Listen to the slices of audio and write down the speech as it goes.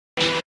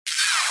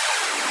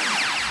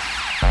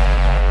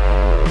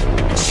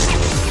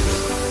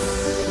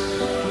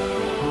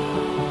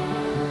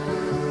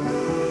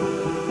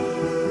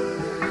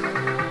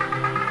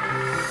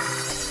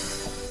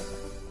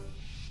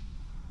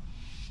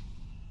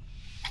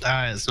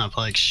Let's not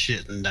play like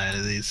shit and die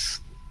to these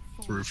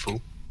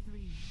rueful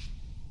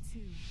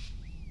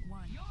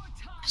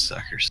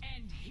suckers.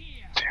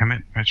 Damn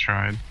it, I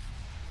tried.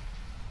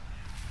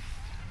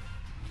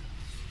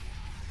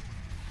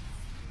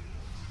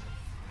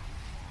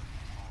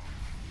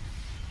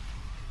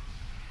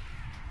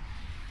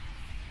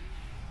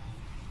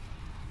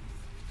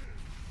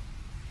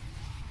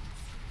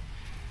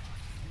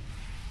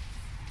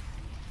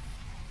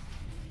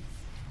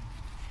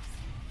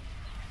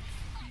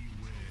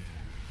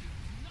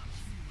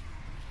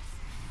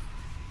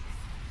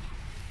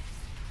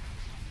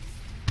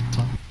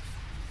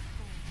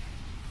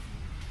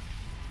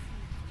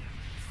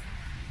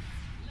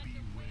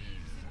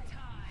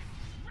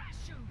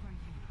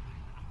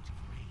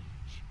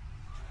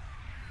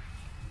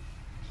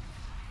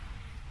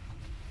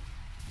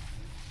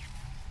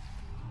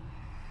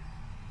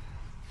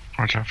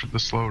 Watch out for the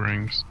slow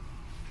rings.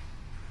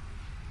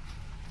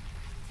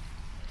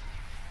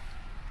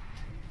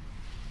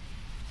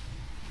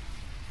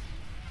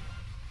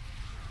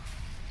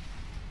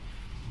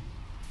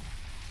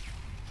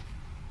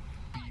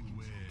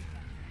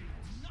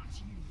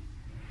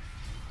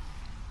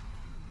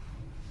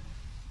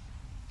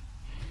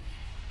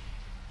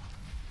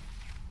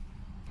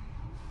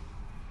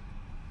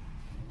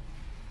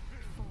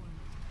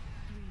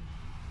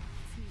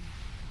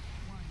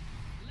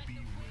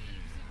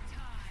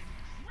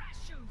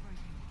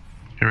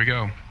 Here we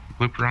go.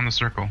 Loop around the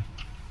circle.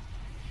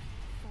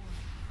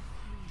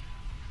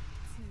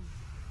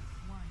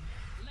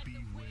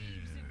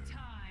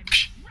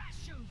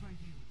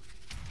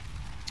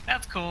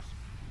 That's cool.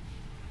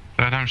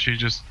 That time she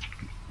just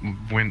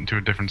went to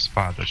a different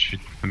spot that she'd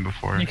been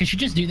before. Yeah, could she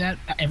just do that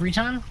every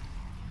time?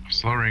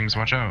 Slow rings,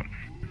 watch out.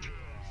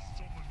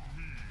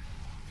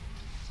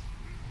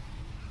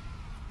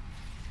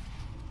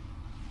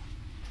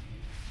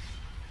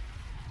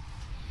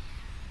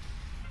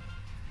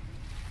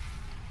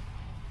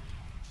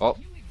 Oh,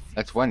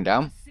 that's one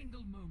down.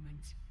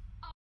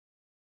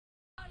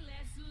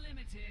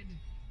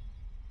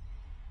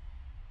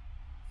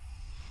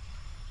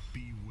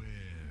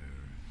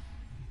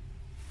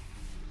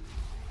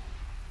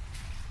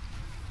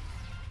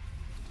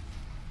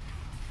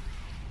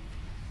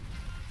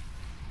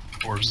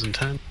 Orbs in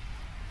 10.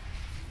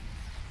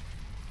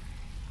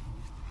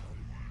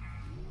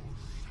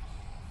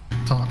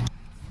 Talk.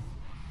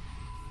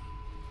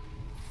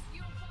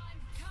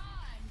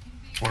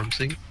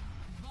 Orbsing.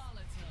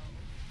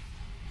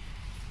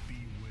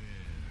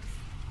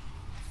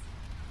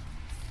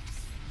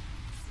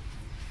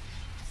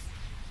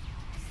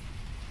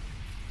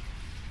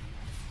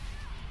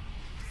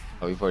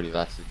 Oh, we've already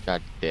lost it. God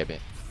damn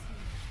it.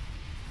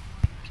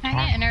 Can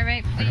I get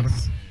innervate,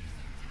 please?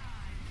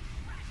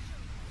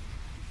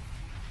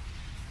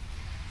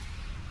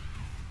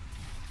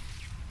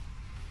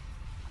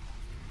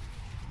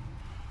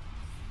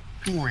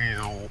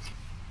 Wow.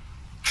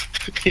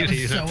 That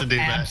was so have to do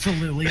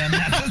absolutely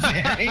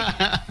unnecessary.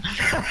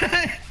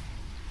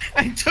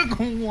 I took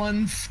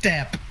one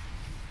step.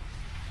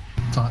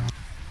 Talk.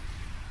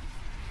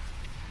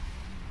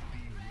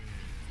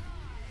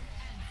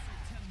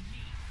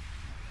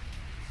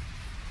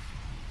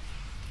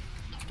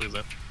 Lose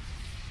it.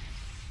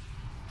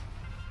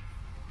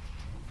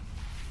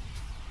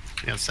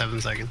 You got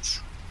 7 seconds.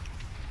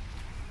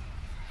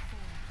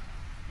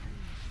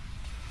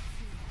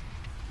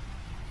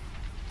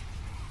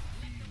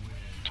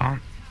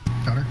 Tom?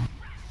 Got her.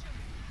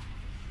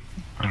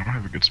 I don't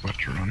have a good spot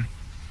to run.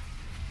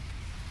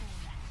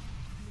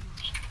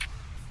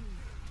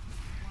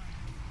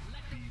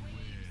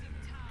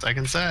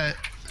 Second set.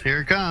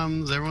 Here it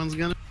comes. Everyone's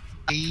gonna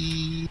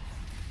be...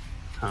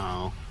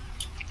 Oh.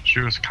 She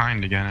was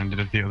kind again and did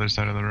it the other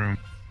side of the room.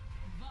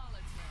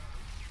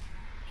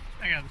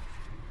 I got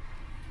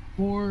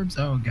Orbs.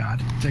 Oh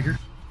god. Digger.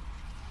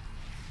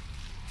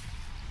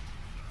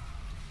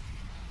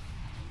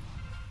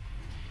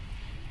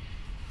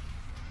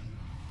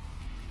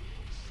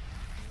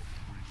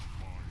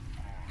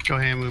 Go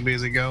ahead,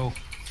 Movies, go.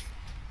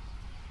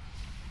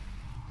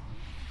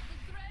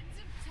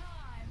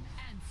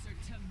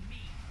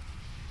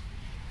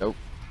 Nope.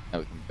 Now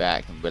we can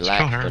back and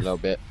relax for a little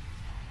bit.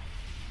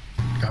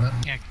 Got it.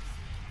 Yeah.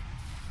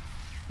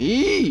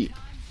 Eat.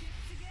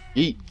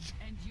 Eat.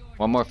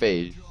 One more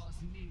phase.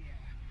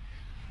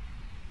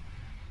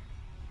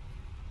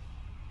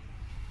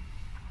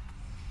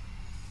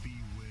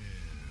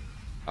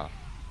 Oh.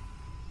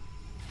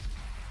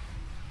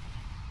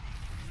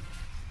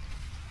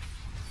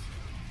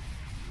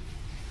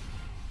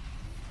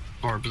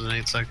 Orbs in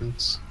 8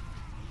 seconds.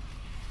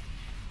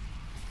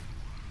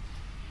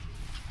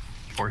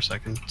 4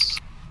 seconds.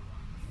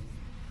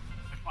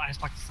 I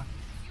just like the sun.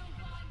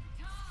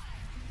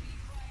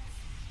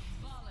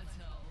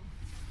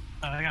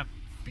 I got.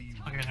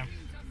 Okay, now.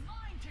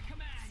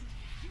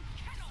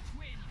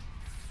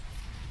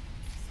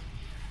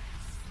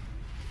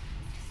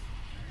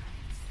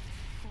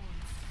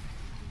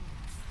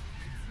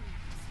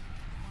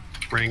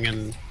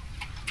 Ringing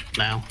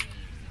now.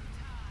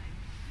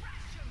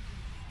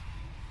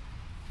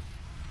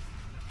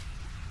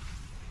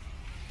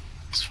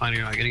 It's fine,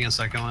 you're not getting a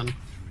second one.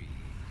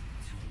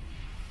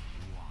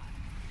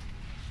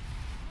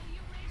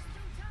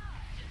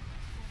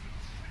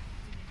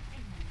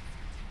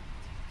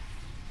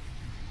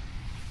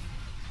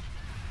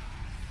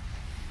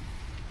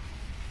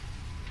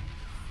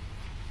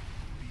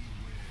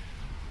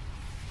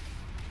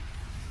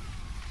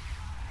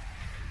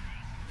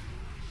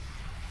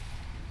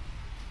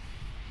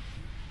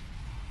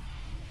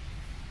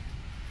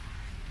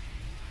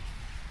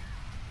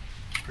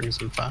 Bring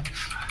some 5.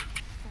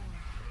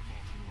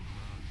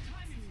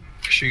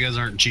 Make sure you guys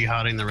aren't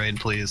jihading the raid,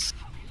 please.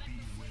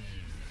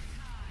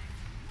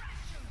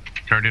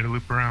 Ready to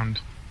loop around.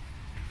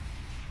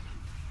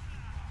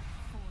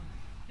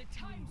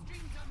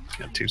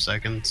 Got 2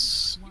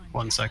 seconds.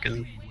 1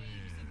 second.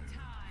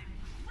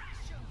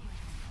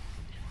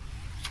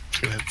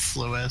 That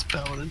slow ass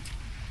paladin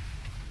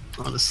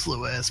on a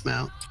slow ass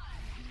mount.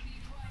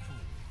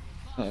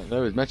 That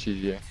was much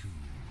easier.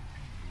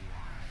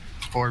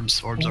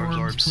 Orbs,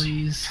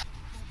 Please.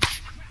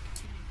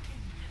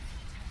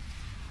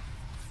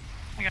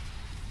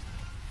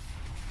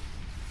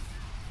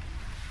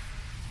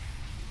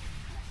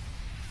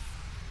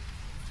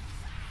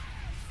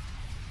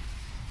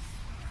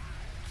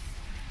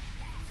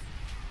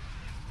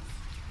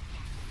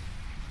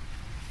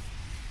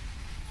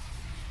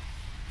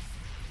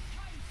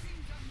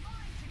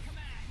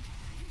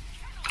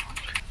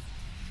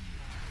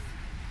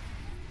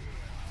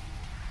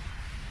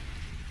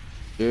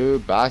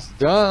 Dude, boss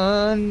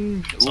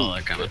done. Saw Ooh,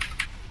 that coming.